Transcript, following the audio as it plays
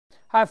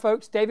Hi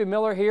folks, David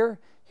Miller here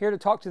to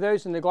talk to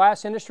those in the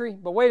glass industry.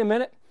 But wait a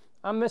minute,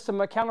 I'm missing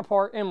my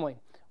counterpart,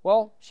 Emily.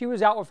 Well, she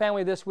was out with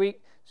family this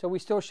week, so we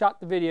still shot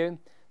the video.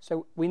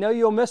 So we know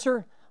you'll miss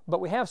her, but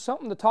we have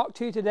something to talk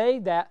to today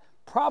that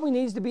probably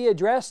needs to be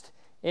addressed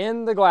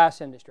in the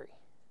glass industry.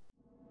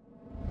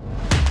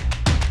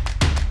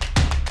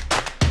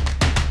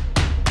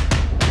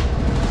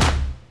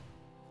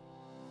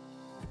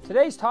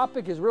 Today's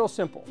topic is real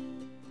simple.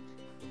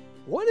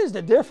 What is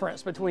the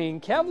difference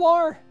between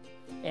Kevlar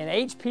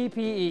and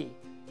HPPE,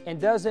 and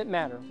does it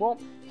matter? Well,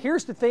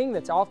 here's the thing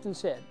that's often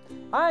said.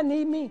 I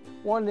need me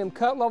one of them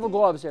cut level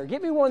gloves there.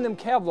 Get me one of them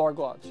Kevlar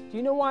gloves. Do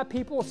you know why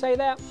people say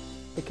that?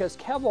 Because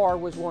Kevlar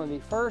was one of the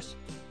first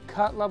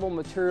cut level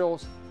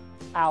materials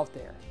out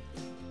there.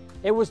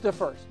 It was the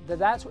first.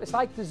 It's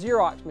like the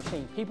Xerox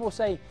machine. People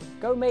say,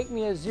 go make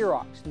me a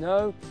Xerox.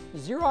 No,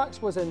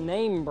 Xerox was a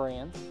name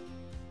brand,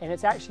 and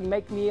it's actually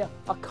make me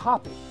a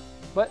copy.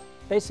 But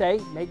they say,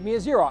 make me a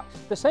Xerox.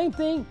 The same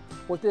thing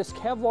with this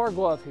Kevlar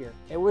glove here.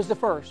 It was the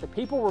first. So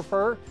people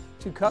refer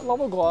to cut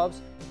level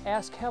gloves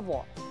as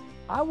Kevlar.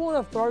 I want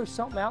to throw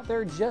something out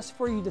there just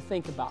for you to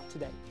think about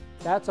today.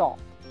 That's all,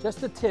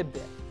 just a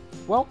tidbit.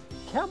 Well,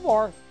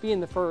 Kevlar being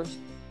the first,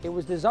 it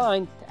was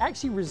designed to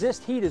actually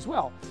resist heat as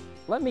well.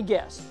 Let me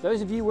guess,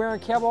 those of you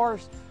wearing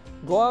Kevlar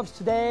gloves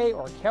today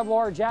or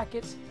Kevlar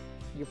jackets,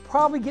 you're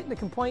probably getting the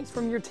complaints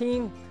from your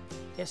team,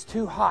 it's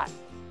too hot,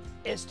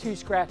 it's too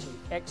scratchy,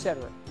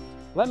 etc.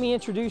 Let me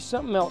introduce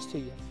something else to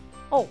you.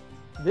 Oh,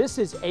 this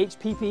is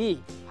HPPE,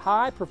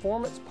 high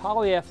performance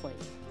polyethylene,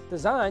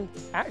 designed,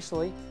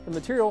 actually, the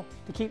material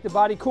to keep the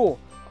body cool.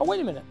 Oh, wait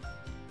a minute.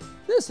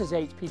 This is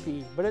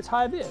HPPE, but it's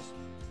high vis.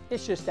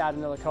 It's just out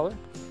another color.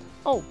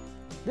 Oh,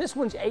 this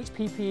one's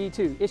HPPE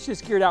too. It's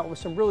just geared out with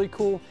some really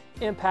cool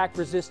impact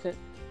resistant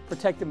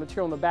protective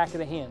material in the back of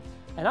the hand.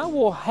 And I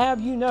will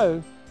have you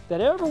know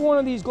that every one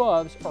of these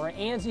gloves are an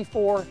ANSI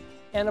 4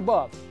 and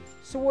above.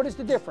 So what is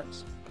the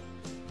difference?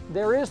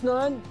 There is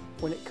none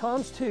when it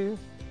comes to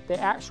the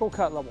actual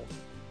cut level.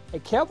 A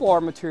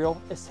Kevlar material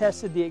is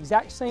tested the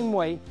exact same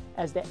way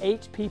as the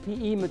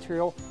HPPE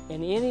material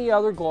in any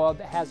other glove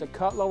that has a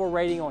cut level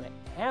rating on it.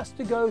 It has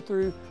to go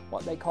through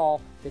what they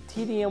call the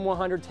TDM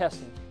 100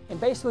 testing.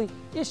 And basically,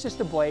 it's just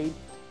a blade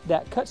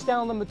that cuts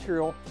down the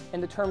material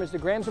and determines the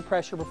grams of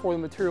pressure before the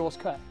material is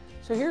cut.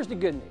 So here's the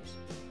good news.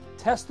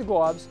 Test the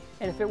gloves,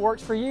 and if it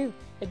works for you,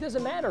 it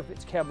doesn't matter if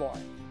it's Kevlar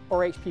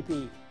or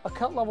HPPE. A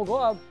cut level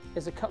glove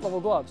is a cut level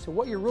glove. So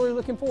what you're really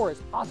looking for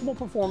is optimal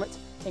performance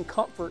and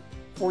comfort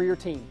for your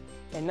team.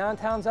 And 9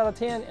 times out of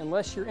 10,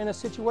 unless you're in a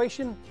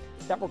situation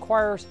that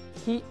requires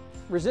heat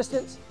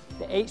resistance,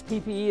 the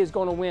HPPE is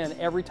going to win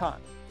every time.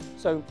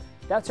 So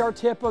that's our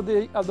tip of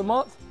the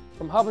month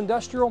from Hub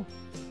Industrial.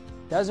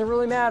 Doesn't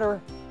really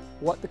matter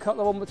what the cut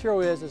level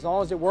material is as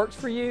long as it works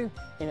for you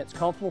and it's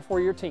comfortable for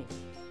your team.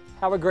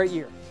 Have a great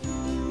year.